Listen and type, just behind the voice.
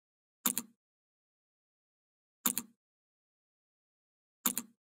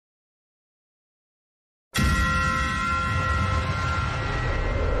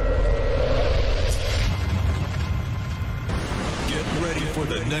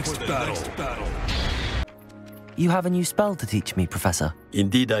next battle. You have a new spell to teach me, Professor.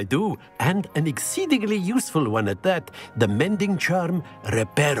 Indeed I do, and an exceedingly useful one at that. The mending charm,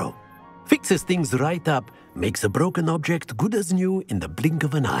 Reparo. Fixes things right up, makes a broken object good as new in the blink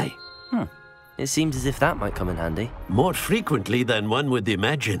of an eye. It seems as if that might come in handy. More frequently than one would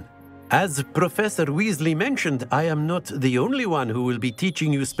imagine. As Professor Weasley mentioned, I am not the only one who will be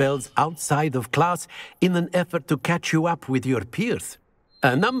teaching you spells outside of class in an effort to catch you up with your peers.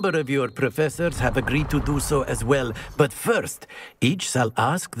 A number of your professors have agreed to do so as well, but first, each shall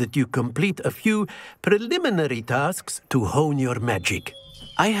ask that you complete a few preliminary tasks to hone your magic.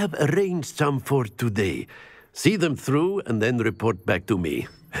 I have arranged some for today. See them through and then report back to me.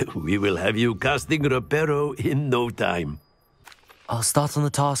 We will have you casting Reparo in no time. I'll start on the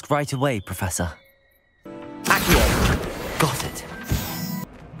task right away, Professor. Accio! Got it.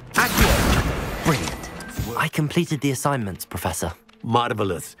 Accio! Brilliant. I completed the assignments, Professor.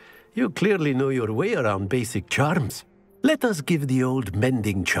 Marvelous. You clearly know your way around basic charms. Let us give the old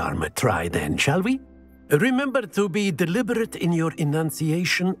mending charm a try then, shall we? Remember to be deliberate in your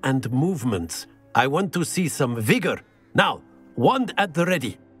enunciation and movements. I want to see some vigor. Now, wand at the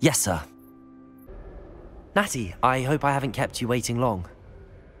ready. Yes, sir. Natty, I hope I haven't kept you waiting long.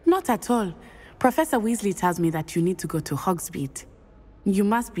 Not at all. Professor Weasley tells me that you need to go to Hogsmeade. You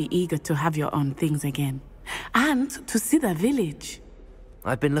must be eager to have your own things again. And to see the village.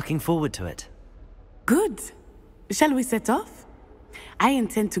 I've been looking forward to it. Good. Shall we set off? I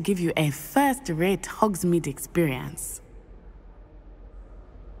intend to give you a first-rate Hogsmeade experience.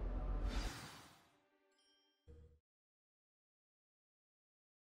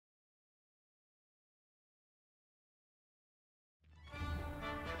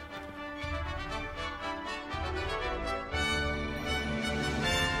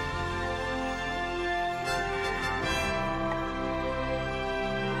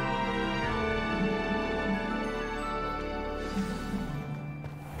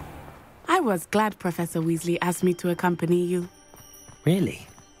 I was glad Professor Weasley asked me to accompany you. Really?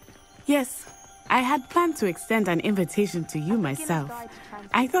 Yes. I had planned to extend an invitation to you myself.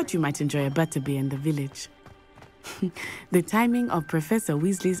 I thought you might enjoy a butterbeer in the village. The timing of Professor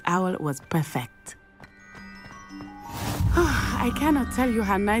Weasley's owl was perfect. I cannot tell you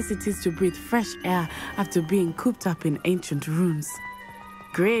how nice it is to breathe fresh air after being cooped up in ancient rooms.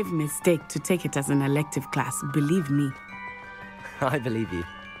 Grave mistake to take it as an elective class, believe me. I believe you.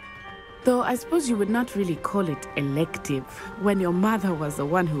 Though I suppose you would not really call it elective when your mother was the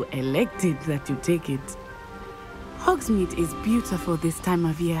one who elected that you take it. Hogsmeade is beautiful this time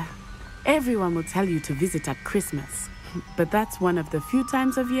of year. Everyone will tell you to visit at Christmas. But that's one of the few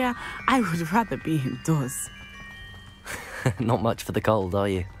times of year I would rather be indoors. Not much for the cold, are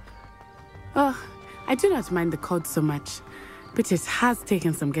you? Oh, I do not mind the cold so much, but it has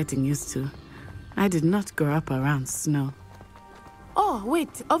taken some getting used to. I did not grow up around snow. Oh,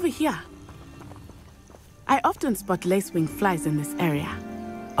 wait, over here. I often spot lacewing flies in this area.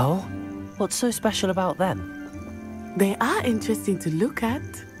 Oh? What's so special about them? They are interesting to look at,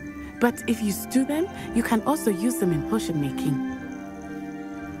 but if you stew them, you can also use them in potion making.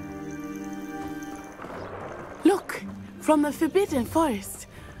 Look, from the Forbidden Forest,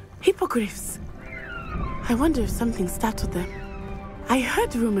 hippogriffs. I wonder if something startled them. I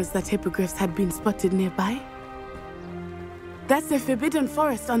heard rumors that hippogriffs had been spotted nearby. That's the Forbidden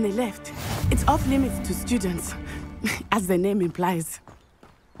Forest on the left. It's off limits to students, as the name implies.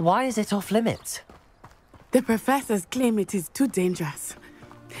 Why is it off limits? The professors claim it is too dangerous.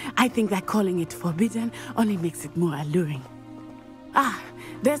 I think that calling it forbidden only makes it more alluring. Ah,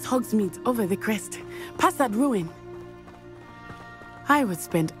 there's Hogsmeade over the crest, past that ruin. I would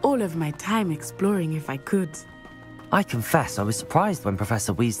spend all of my time exploring if I could. I confess I was surprised when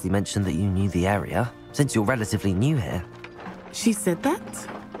Professor Weasley mentioned that you knew the area, since you're relatively new here. She said that?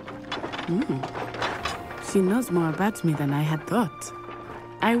 She knows more about me than I had thought.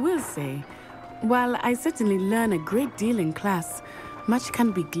 I will say, while I certainly learn a great deal in class, much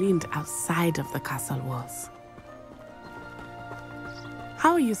can be gleaned outside of the castle walls.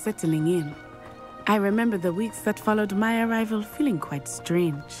 How are you settling in? I remember the weeks that followed my arrival feeling quite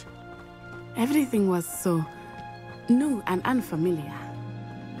strange. Everything was so new and unfamiliar.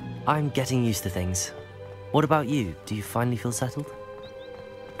 I'm getting used to things. What about you? Do you finally feel settled?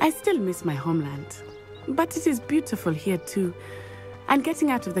 I still miss my homeland, but it is beautiful here too. And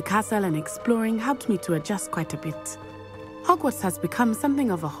getting out of the castle and exploring helped me to adjust quite a bit. Hogwarts has become something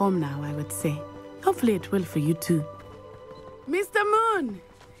of a home now, I would say. Hopefully it will for you too. Mr. Moon!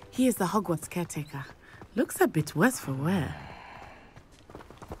 He is the Hogwarts caretaker. Looks a bit worse for wear.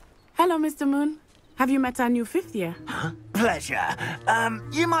 Hello, Mr. Moon. Have you met our new 5th year? Huh? pleasure.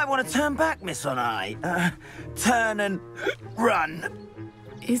 You might want to turn back, Miss Onai. Turn and run.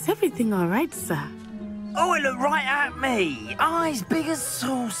 Is everything all right, sir? Oh, it looked right at me. Eyes big as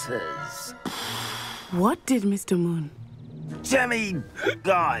saucers. What did Mr. Moon? Jemmy,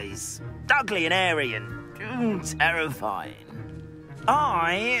 guys. Ugly and airy and terrifying.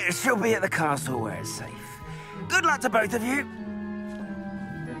 I shall be at the castle where it's safe. Good luck to both of you.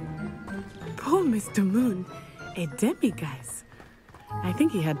 Poor Mr. Moon. A demiguise. I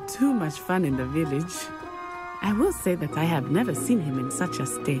think he had too much fun in the village. I will say that I have never seen him in such a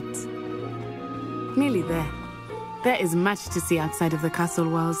state. Nearly there. There is much to see outside of the castle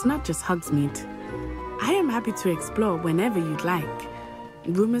walls, not just Hogsmeade. I am happy to explore whenever you'd like.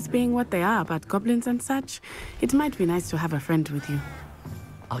 Rumors being what they are about goblins and such, it might be nice to have a friend with you.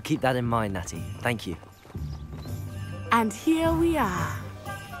 I'll keep that in mind, Natty. Thank you. And here we are.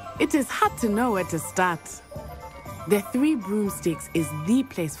 It is hard to know where to start. The Three Broomsticks is the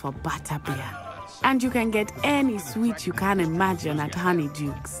place for butterbeer. And you can get any sweet you can imagine at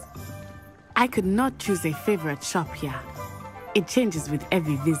Honeydukes. I could not choose a favorite shop here. It changes with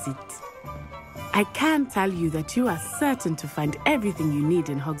every visit. I can tell you that you are certain to find everything you need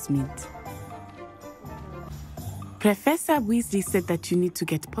in Hogsmeade. Professor Weasley said that you need to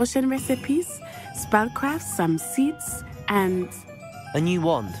get potion recipes, spellcrafts, some seeds, and... A new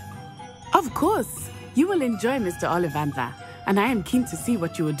wand. Of course! You will enjoy Mr. Ollivander, and I am keen to see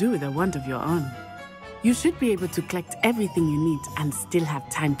what you will do with a wand of your own. You should be able to collect everything you need and still have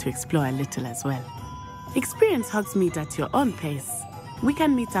time to explore a little as well. Experience Hogsmeade at your own pace. We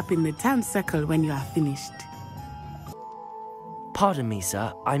can meet up in the town circle when you are finished. Pardon me,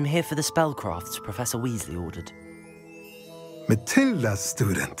 sir. I'm here for the spellcrafts Professor Weasley ordered. Matilda's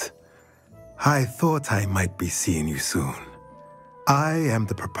student. I thought I might be seeing you soon. I am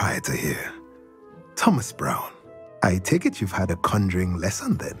the proprietor here, Thomas Brown. I take it you've had a conjuring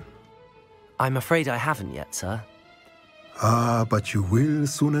lesson then? I'm afraid I haven't yet, sir. Ah, but you will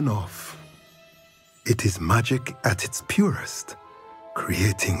soon enough. It is magic at its purest,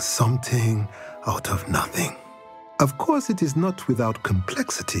 creating something out of nothing. Of course, it is not without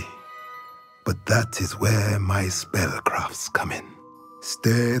complexity, but that is where my spellcrafts come in.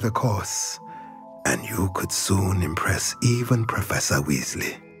 Stay the course, and you could soon impress even Professor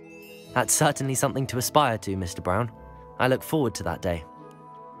Weasley. That's certainly something to aspire to, Mr. Brown. I look forward to that day.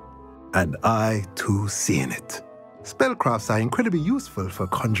 And I, too, seeing it. Spellcrafts are incredibly useful for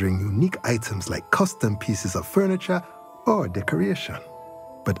conjuring unique items like custom pieces of furniture or decoration.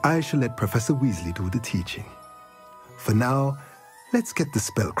 But I shall let Professor Weasley do the teaching. For now, let's get the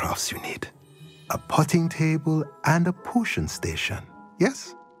spellcrafts you need. A potting table and a potion station,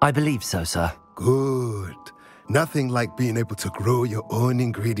 yes? I believe so, sir. Good. Nothing like being able to grow your own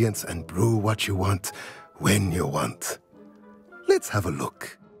ingredients and brew what you want when you want. Let's have a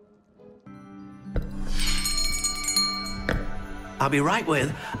look. I'll be right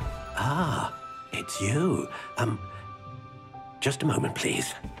with... Ah, it's you. Just a moment,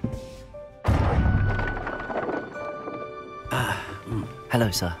 please.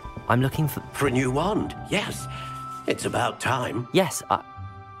 Hello, sir. I'm looking for... For a new wand, yes. It's about time. Yes,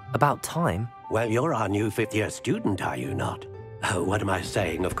 about time? Well, you're our new fifth-year student, are you not? Oh, what am I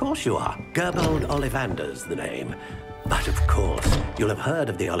saying? Of course you are. Gerbold Ollivander's the name. But of course, you'll have heard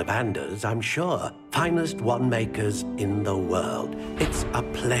of the Ollivanders, I'm sure. Finest wand makers in the world. It's a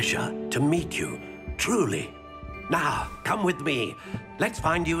pleasure to meet you, truly. Now, come with me. Let's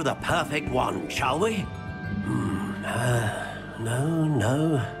find you the perfect wand, shall we? No,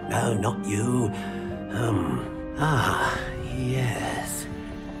 not you. Yes.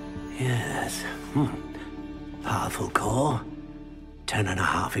 Powerful core.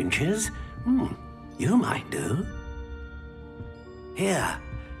 10.5 inches. You might do. Here,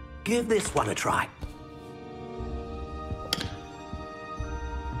 give this one a try.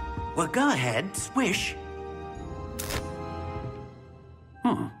 Well, go ahead, swish.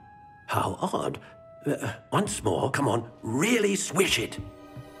 How odd. Once more, come on, really swish it.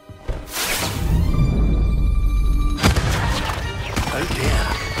 Oh dear.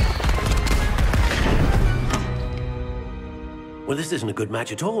 Well, this isn't a good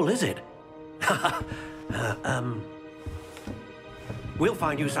match at all, is it? We'll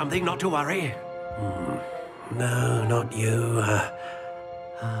find you something, not to worry. No, not you.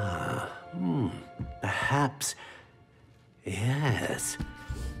 Perhaps... Yes.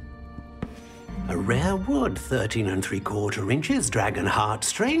 A rare wood, 13 3/4 inches, dragon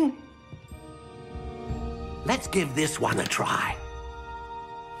heartstring. Let's give this one a try.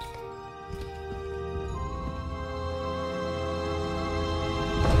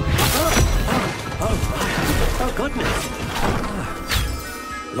 Oh, goodness.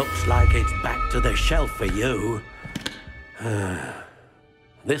 Looks like it's back to the shelf for you.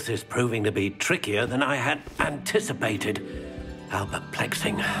 This is proving to be trickier than I had anticipated. How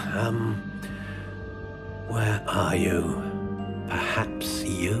perplexing. Where are you? Perhaps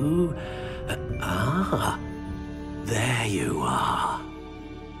you? There you are.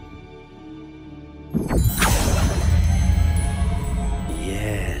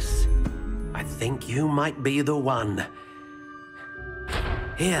 Yes, I think you might be the one.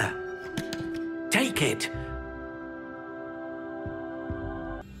 Here, take it.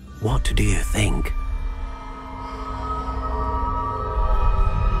 What do you think?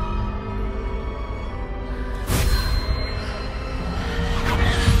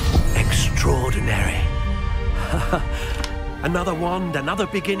 Extraordinary. Another wand, another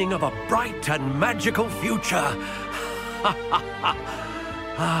beginning of a bright and magical future.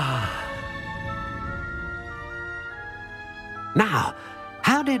 Now,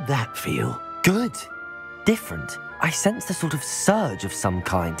 how did that feel? Good. Different. I sensed a sort of surge of some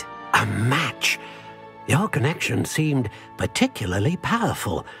kind. A match. Your connection seemed particularly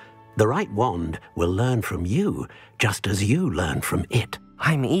powerful. The right wand will learn from you, just as you learn from it.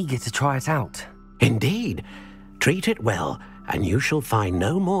 I'm eager to try it out. Indeed. Treat it well, and you shall find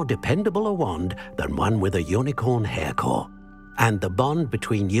no more dependable a wand than one with a unicorn hair core. And the bond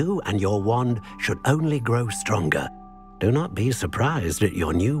between you and your wand should only grow stronger. Do not be surprised at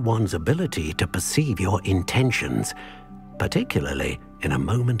your new wand's ability to perceive your intentions, particularly in a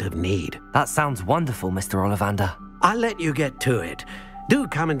moment of need. That sounds wonderful, Mr. Ollivander. I'll let you get to it. Do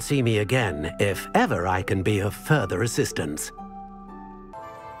come and see me again if ever I can be of further assistance.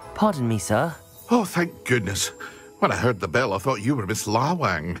 Pardon me, sir. Oh, thank goodness. When I heard the bell, I thought you were Miss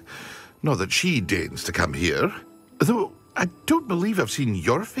Lawang. Not that she deigns to come here. Though, I don't believe I've seen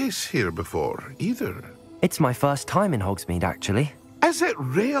your face here before, either. It's my first time in Hogsmeade, actually. Is it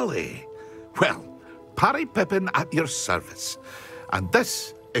really? Well, Parry Pippin at your service. And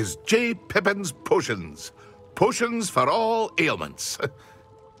this is J. Pippin's Potions. Potions for all ailments.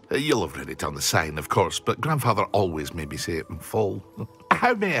 You'll have read it on the sign, of course, but Grandfather always made me say it in full.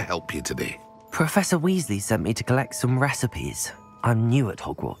 How may I help you today? Professor Weasley sent me to collect some recipes. I'm new at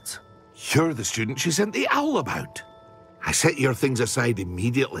Hogwarts. You're the student she sent the owl about. I set your things aside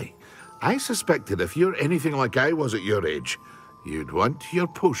immediately. I suspected if you're anything like I was at your age, you'd want your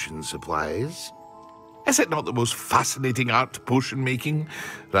potion supplies. Is it not the most fascinating art, potion making?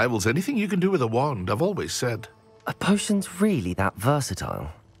 Rivals anything you can do with a wand, I've always said. Are potions really that versatile?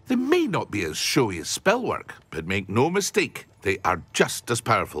 They may not be as showy as spellwork, but make no mistake, they are just as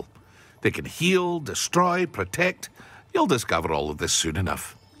powerful. They can heal, destroy, protect. You'll discover all of this soon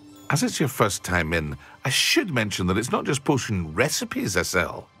enough. As it's your first time in, I should mention that it's not just potion recipes I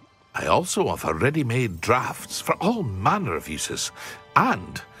sell. I also offer ready-made drafts for all manner of uses,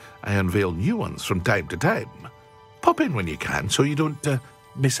 and I unveil new ones from time to time. Pop in when you can so you don't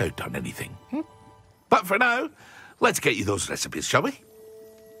miss out on anything. But for now, let's get you those recipes, shall we?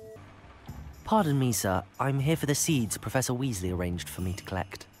 Pardon me, sir. I'm here for the seeds Professor Weasley arranged for me to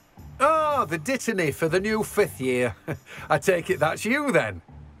collect. Oh, the dittany for the new 5th year. I take it that's you, then.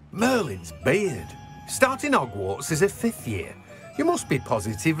 Merlin's beard. Starting Hogwarts as a 5th year. You must be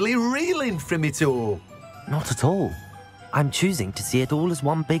positively reeling from it all. Not at all. I'm choosing to see it all as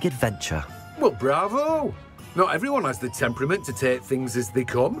one big adventure. Well, bravo. Not everyone has the temperament to take things as they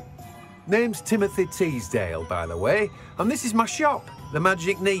come. Name's Timothy Teasdale, by the way, and this is my shop, the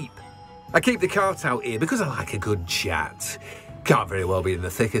Magic Neep. I keep the cart out here because I like a good chat. Can't very well be in the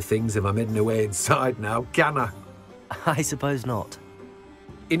thick of things if I'm hidden away inside now, can I? I suppose not.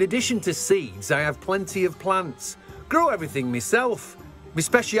 In addition to seeds, I have plenty of plants. Grow everything myself. My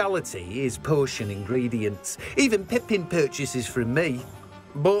speciality is potion ingredients. Even Pippin purchases from me.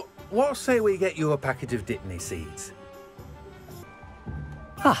 But what say we get you a packet of Dittany seeds?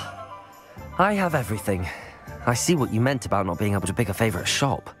 I have everything. I see what you meant about not being able to pick a favourite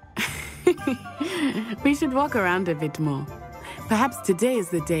shop. We should walk around a bit more. Perhaps today is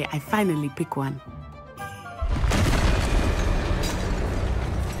the day I finally pick one.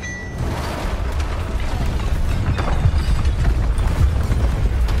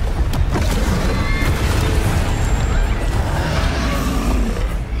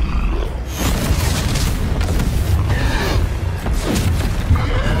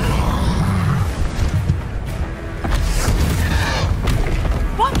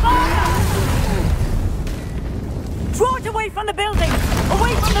 Draw it away from the building!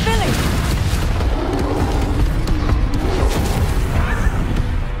 Away from the village!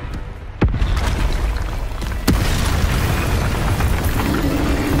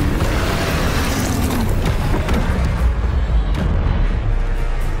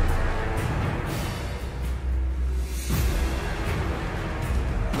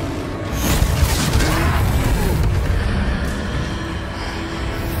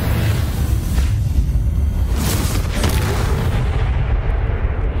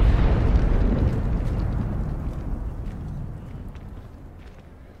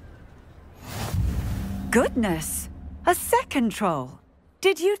 goodness! A second troll!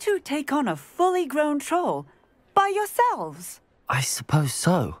 Did you two take on a fully grown troll by yourselves? I suppose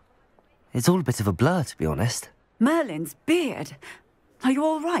so. It's all a bit of a blur, to be honest. Merlin's beard. Are you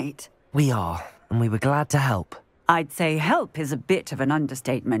all right? We are, and we were glad to help. I'd say help is a bit of an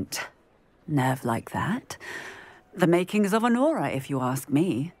understatement. Nerve like that. The makings of an aura, if you ask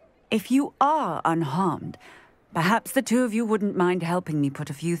me. If you are unharmed, perhaps the two of you wouldn't mind helping me put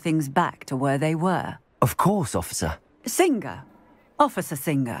a few things back to where they were. Of course, officer. Singer. Officer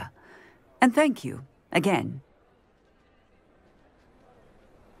Singer. And thank you, again.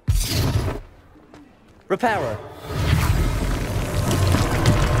 Repairer.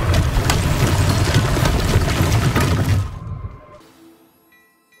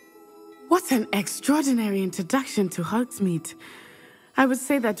 What an extraordinary introduction to Hogsmeade. I would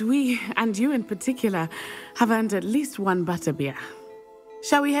say that we, and you in particular, have earned at least one butterbeer.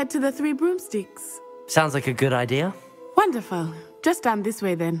 Shall we head to the Three Broomsticks? Sounds like a good idea. Wonderful. Just down this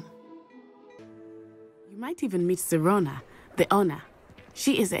way then. You might even meet Sirona, the owner.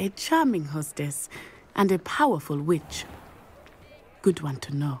 She is a charming hostess and a powerful witch. Good one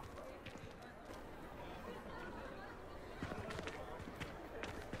to know.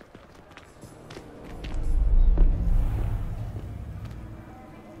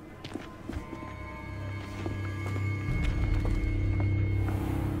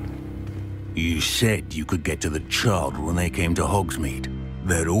 You said you could get to the child when they came to Hogsmeade.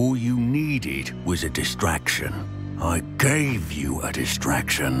 That all you needed was a distraction. I gave you a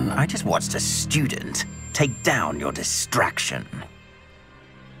distraction. I just watched a student take down your distraction.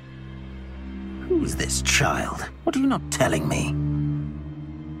 Who's this child? What are you not telling me?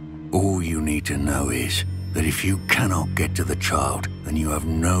 All you need to know is that if you cannot get to the child, then you have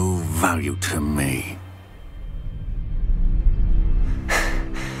no value to me.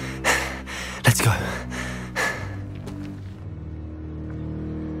 Let's go.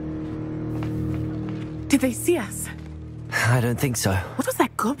 Did they see us? I don't think so. What was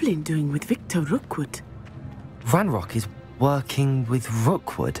that goblin doing with Victor Rookwood? Ranrok is working with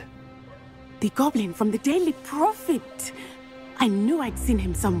Rookwood. The goblin from the Daily Prophet. I knew I'd seen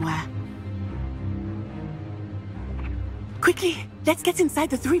him somewhere. Quickly, let's get inside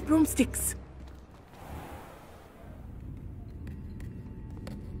the Three Broomsticks.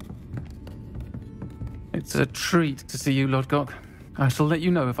 It's a treat to see you, Lodgok. I shall let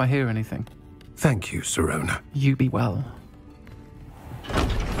you know if I hear anything. Thank you, Sirona. You be well.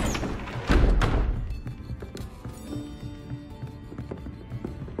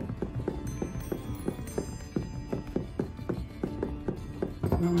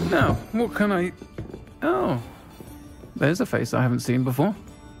 Now, what can I... Oh, there's a face I haven't seen before.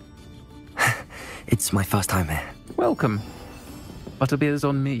 It's my first time here. Welcome. Butterbeer's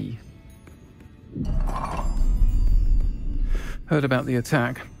on me. Heard about the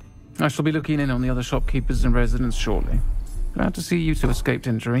attack. I shall be looking in on the other shopkeepers and residents shortly. Glad to see you two escaped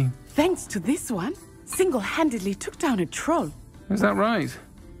injury. Thanks to this one, single-handedly took down a troll. Is that right?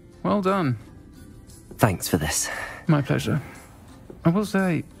 Well done. Thanks for this. My pleasure. I will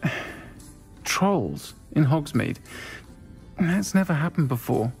say, trolls in Hogsmeade. That's never happened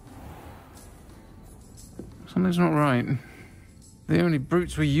before. Something's not right. The only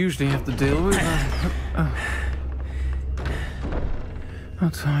brutes we usually have to deal with are... How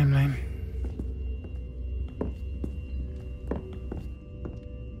timely.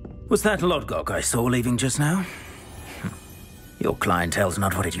 Was that Lodgok I saw leaving just now? Your clientele's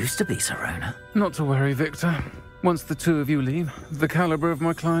not what it used to be, Sirona. Not to worry, Victor. Once the two of you leave, the caliber of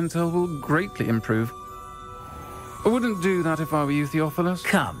my clientele will greatly improve. I wouldn't do that if I were you, Theophilus.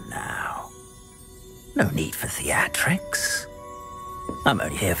 Come now. No need for theatrics. I'm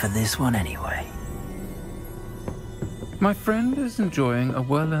only here for this one anyway. My friend is enjoying a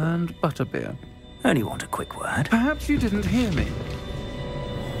well-earned butterbeer. Only want a quick word. Perhaps you didn't hear me.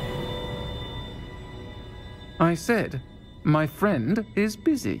 I said, my friend is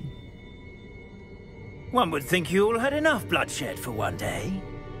busy. One would think you all had enough bloodshed for one day.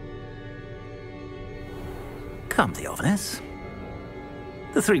 Come, Theophilus.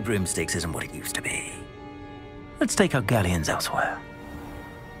 The Three Broomsticks isn't what it used to be. Let's take our galleons elsewhere.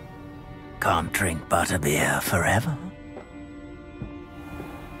 Can't drink butterbeer forever.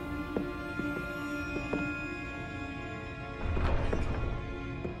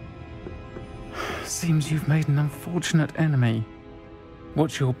 Seems you've made an unfortunate enemy.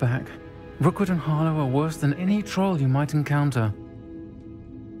 Watch your back. Rookwood and Harlow are worse than any troll you might encounter.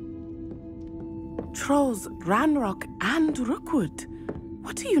 Trolls, Ranrok, and Rookwood.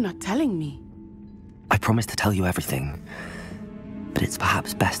 What are you not telling me? I promise to tell you everything, but it's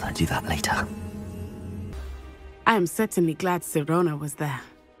perhaps best I do that later. I am certainly glad Sirona was there.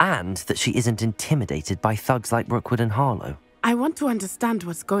 And that she isn't intimidated by thugs like Rookwood and Harlow. I want to understand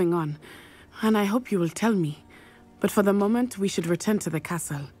what's going on, and I hope you will tell me. But for the moment, we should return to the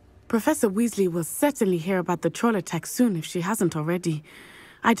castle. Professor Weasley will certainly hear about the troll attack soon if she hasn't already.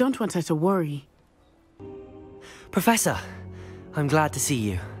 I don't want her to worry. Professor, I'm glad to see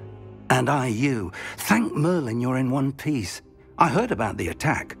you. And I you. Thank Merlin you're in one piece. I heard about the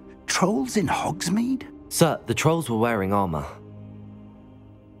attack. Trolls in Hogsmeade? Sir, the trolls were wearing armor.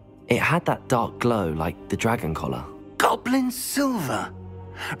 It had that dark glow like the dragon collar. Goblin silver!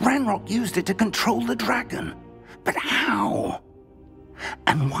 Ranrok used it to control the dragon. But how?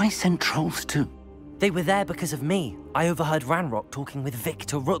 And why send trolls too? They were there because of me. I overheard Ranrok talking with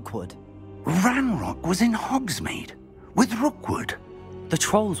Victor Rookwood. Ranrok was in Hogsmeade? With Rookwood? The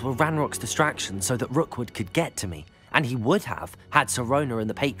trolls were Ranrock's distraction so that Rookwood could get to me. And he would have, had Sirona and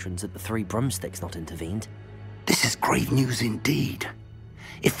the patrons at the Three Broomsticks not intervened. This is grave news indeed.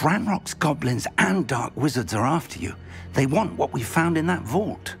 If Ranrock's goblins and dark wizards are after you, they want what we found in that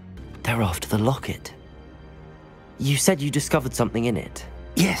vault. They're after the locket. You said you discovered something in it.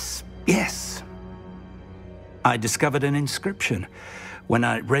 Yes. I discovered an inscription. When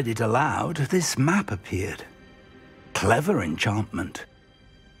I read it aloud, this map appeared. Clever enchantment.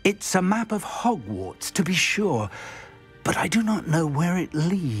 It's a map of Hogwarts, to be sure, but I do not know where it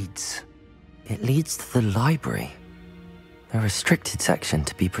leads. It leads to the library. A restricted section,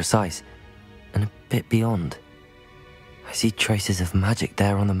 to be precise, and a bit beyond. I see traces of magic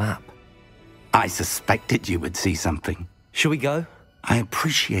there on the map. I suspected you would see something. Shall we go? I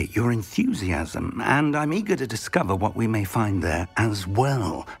appreciate your enthusiasm, and I'm eager to discover what we may find there as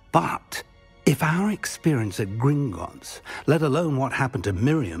well. But if our experience at Gringotts, let alone what happened to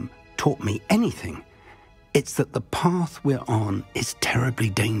Miriam, taught me anything, it's that the path we're on is terribly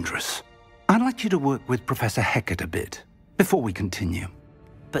dangerous. I'd like you to work with Professor Hecat a bit before we continue.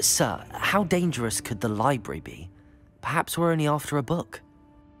 But sir, how dangerous could the library be? Perhaps we're only after a book.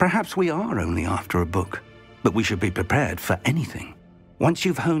 Perhaps we are only after a book, but we should be prepared for anything. Once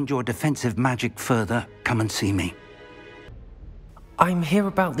you've honed your defensive magic further, come and see me. I'm here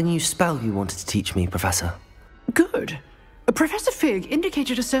about the new spell you wanted to teach me, Professor. Good. Professor Fig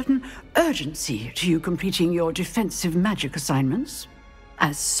indicated a certain urgency to you completing your defensive magic assignments.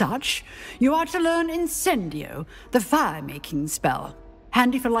 As such, you are to learn Incendio, the fire-making spell,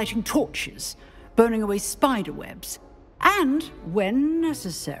 handy for lighting torches, burning away spider webs, and, when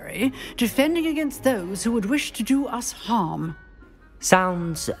necessary, defending against those who would wish to do us harm.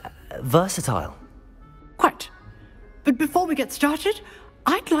 Sounds versatile. Quite. But before we get started,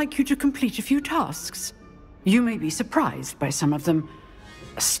 I'd like you to complete a few tasks. You may be surprised by some of them.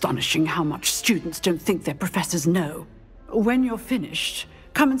 Astonishing how much students don't think their professors know. When you're finished,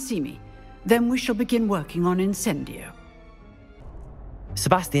 come and see me. Then we shall begin working on Incendio.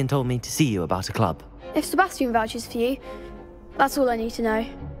 Sebastian told me to see you about a club. If Sebastian vouches for you, that's all I need to know.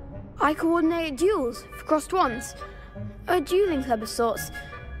 I coordinate duels for crossed wands. A dueling club of sorts.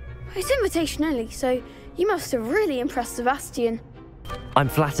 It's invitation only, so you must have really impressed Sebastian. I'm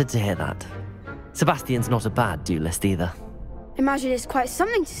flattered to hear that. Sebastian's not a bad duelist either. Imagine it's quite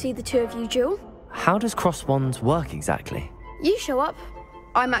something to see the two of you duel. How does cross wands work exactly? You show up,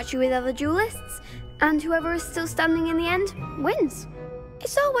 I match you with other duelists, and whoever is still standing in the end wins.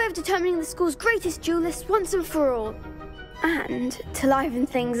 It's our way of determining the school's greatest duelist once and for all. And to liven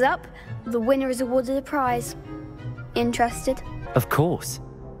things up, the winner is awarded a prize. Interested? Of course.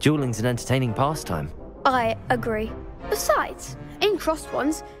 Dueling's an entertaining pastime. I agree. Besides, in crossed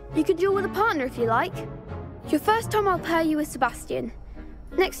ones, you could duel with a partner if you like. Your first time I'll pair you with Sebastian.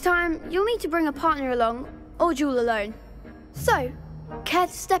 Next time, you'll need to bring a partner along, or duel alone. So, care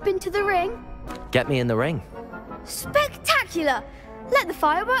to step into the ring? Get me in the ring. Spectacular! Let the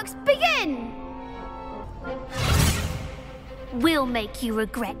fireworks begin! We'll make you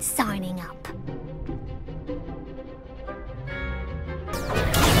regret signing up.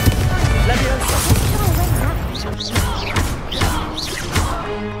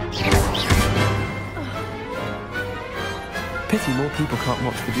 Pity more people can't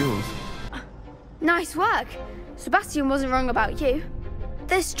watch the duels. Nice work. Sebastian wasn't wrong about you.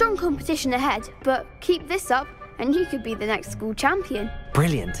 There's strong competition ahead, but keep this up and you could be the next school champion.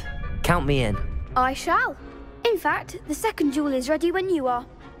 Brilliant. Count me in. I shall. In fact, the second duel is ready when you are.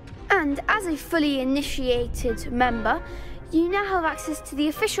 And as a fully initiated member, you now have access to the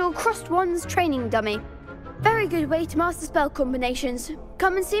official Crossed Wands training dummy. Very good way to master spell combinations.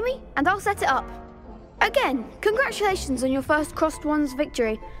 Come and see me, and I'll set it up. Again, congratulations on your first Crossed Wands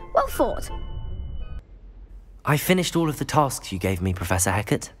victory. Well fought. I finished all of the tasks you gave me, Professor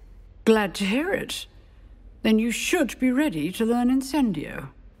Hecat. Glad to hear it. Then you should be ready to learn Incendio.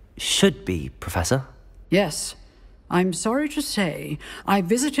 Should be, Professor. Yes. I'm sorry to say, I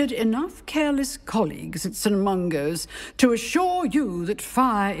visited enough careless colleagues at St. Mungo's to assure you that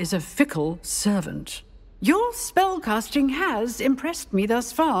fire is a fickle servant. Your spellcasting has impressed me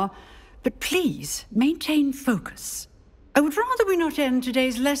thus far, but please maintain focus. I would rather we not end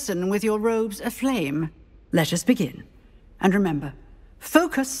today's lesson with your robes aflame. Let us begin. And remember,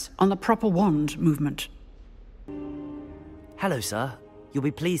 focus on the proper wand movement. Hello, sir. You'll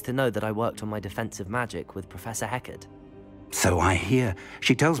be pleased to know that I worked on my defensive magic with Professor Heckard. So I hear.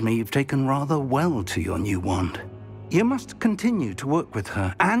 She tells me you've taken rather well to your new wand. You must continue to work with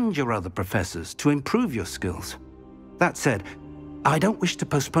her and your other professors to improve your skills. That said, I don't wish to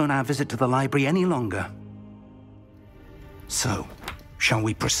postpone our visit to the library any longer. So, shall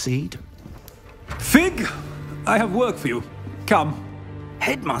we proceed? Fig! I have work for you. Come.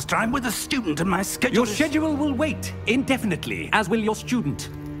 Headmaster, I'm with a student and my schedule Your schedule will wait indefinitely, as will your student.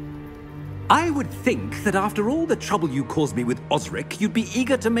 I would think that after all the trouble you caused me with Osric, you'd be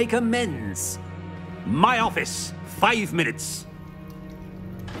eager to make amends. My office, 5 minutes.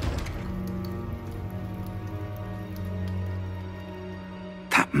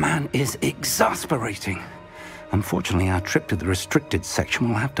 That man is exasperating. Unfortunately, our trip to the restricted section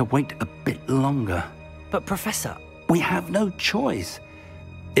will have to wait a bit longer. But, Professor... We have no choice.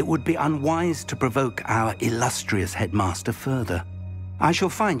 It would be unwise to provoke our illustrious headmaster further. I shall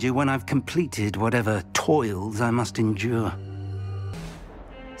find you when I've completed whatever toils I must endure.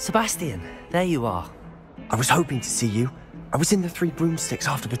 Sebastian, there you are. I was hoping to see you. I was in the Three Broomsticks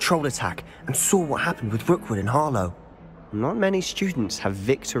after the troll attack and saw what happened with Rookwood and Harlow. Not many students have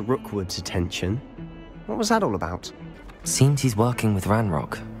Victor Rookwood's attention. What was that all about? Seems he's working with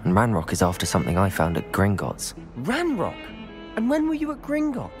Ranrok, and Ranrok is after something I found at Gringotts. Ranrok? And when were you at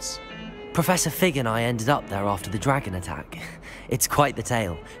Gringotts? Professor Fig and I ended up there after the dragon attack. It's quite the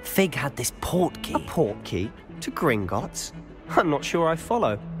tale. Fig had this Portkey. A Portkey? To Gringotts? I'm not sure I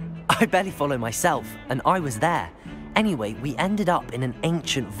follow. I barely follow myself, and I was there. Anyway, we ended up in an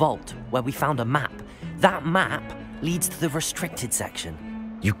ancient vault where we found a map. That map leads to the restricted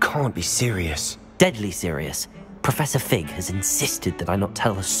section. You can't be serious. Deadly serious. Professor Fig has insisted that I not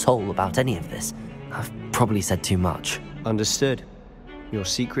tell a soul about any of this. I've probably said too much. Understood. Your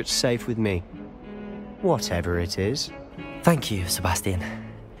secret's safe with me. Whatever it is. Thank you, Sebastian.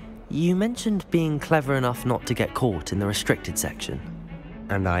 You mentioned being clever enough not to get caught in the restricted section.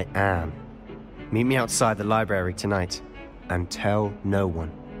 And I am. Meet me outside the library tonight, and tell no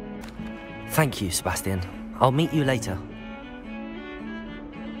one. Thank you, Sebastian. I'll meet you later.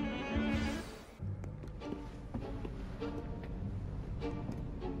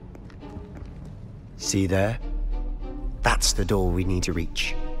 See there? That's the door we need to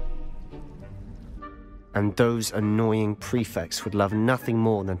reach. And those annoying prefects would love nothing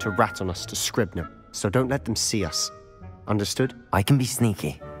more than to rat on us to Scribner, so don't let them see us. Understood? I can be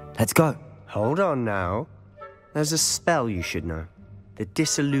sneaky. Let's go. Hold on now. There's a spell you should know. The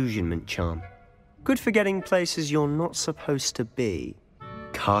Disillusionment Charm. Good for getting places you're not supposed to be.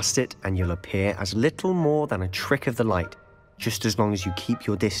 Cast it and you'll appear as little more than a trick of the light, just as long as you keep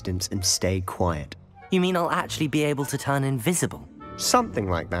your distance and stay quiet. You mean I'll actually be able to turn invisible? Something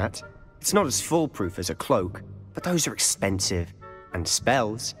like that. It's not as foolproof as a cloak, but those are expensive. And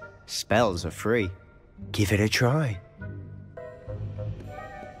spells are free. Give it a try.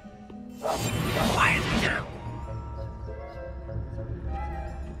 Quietly now.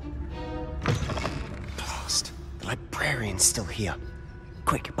 Blast. The librarian's still here.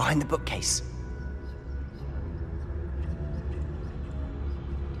 Quick, behind the bookcase.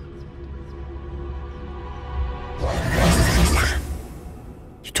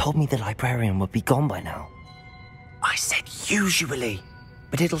 You told me the librarian would be gone by now. I said usually,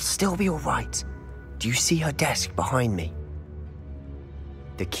 but it'll still be all right. Do you see her desk behind me?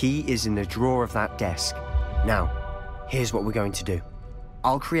 The key is in the drawer of that desk. Now, here's what we're going to do.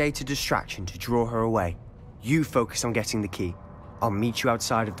 I'll create a distraction to draw her away. You focus on getting the key. I'll meet you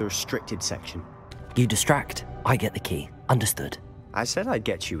outside of the restricted section. You distract, I get the key. Understood. I said I'd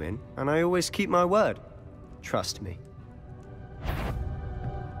get you in, and I always keep my word. Trust me.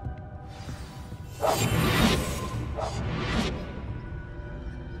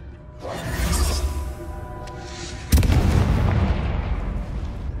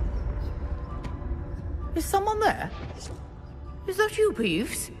 Is someone there? Is that you,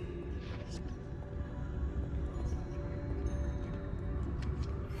 Peeves?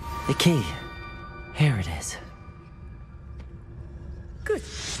 The key. Here it is. Good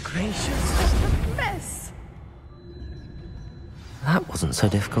gracious, what a mess! That wasn't so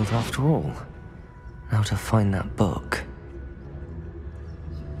difficult after all. How to find that book.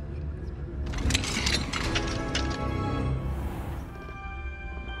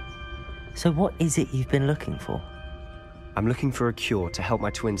 So what is it you've been looking for? I'm looking for a cure to help my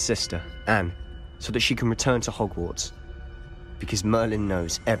twin sister, Anne, so that she can return to Hogwarts. Because Merlin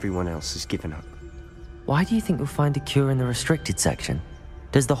knows everyone else has given up. Why do you think you'll find a cure in the restricted section?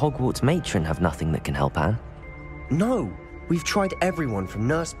 Does the Hogwarts matron have nothing that can help Anne? No! We've tried everyone from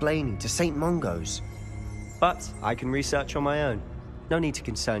Nurse Blaney to St. Mungo's. But I can research on my own. No need to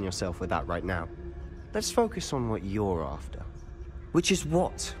concern yourself with that right now. Let's focus on what you're after. Which is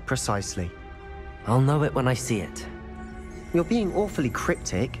what, precisely? I'll know it when I see it. You're being awfully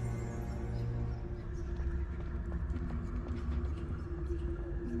cryptic.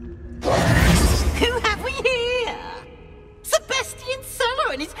 Who have we here? Sebastian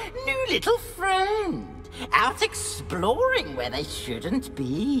Sallow and his new little friend. Out exploring where they shouldn't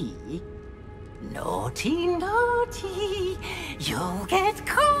be. Naughty, naughty, you'll get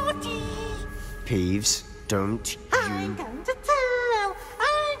caughty. Peeves, don't you... I'm going to tell,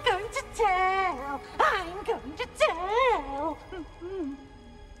 I'm going to tell, I'm going to tell.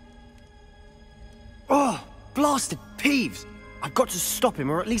 Oh, blasted Peeves! I've got to stop him,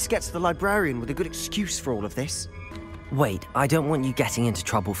 or at least get to the librarian with a good excuse for all of this. Wait, I don't want you getting into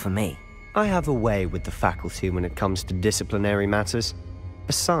trouble for me. I have a way with the faculty when it comes to disciplinary matters.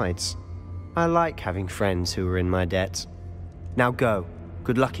 Besides, I like having friends who are in my debt. Now go.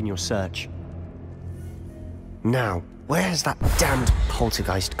 Good luck in your search. Now, where's that damned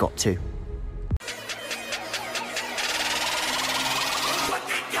poltergeist got to?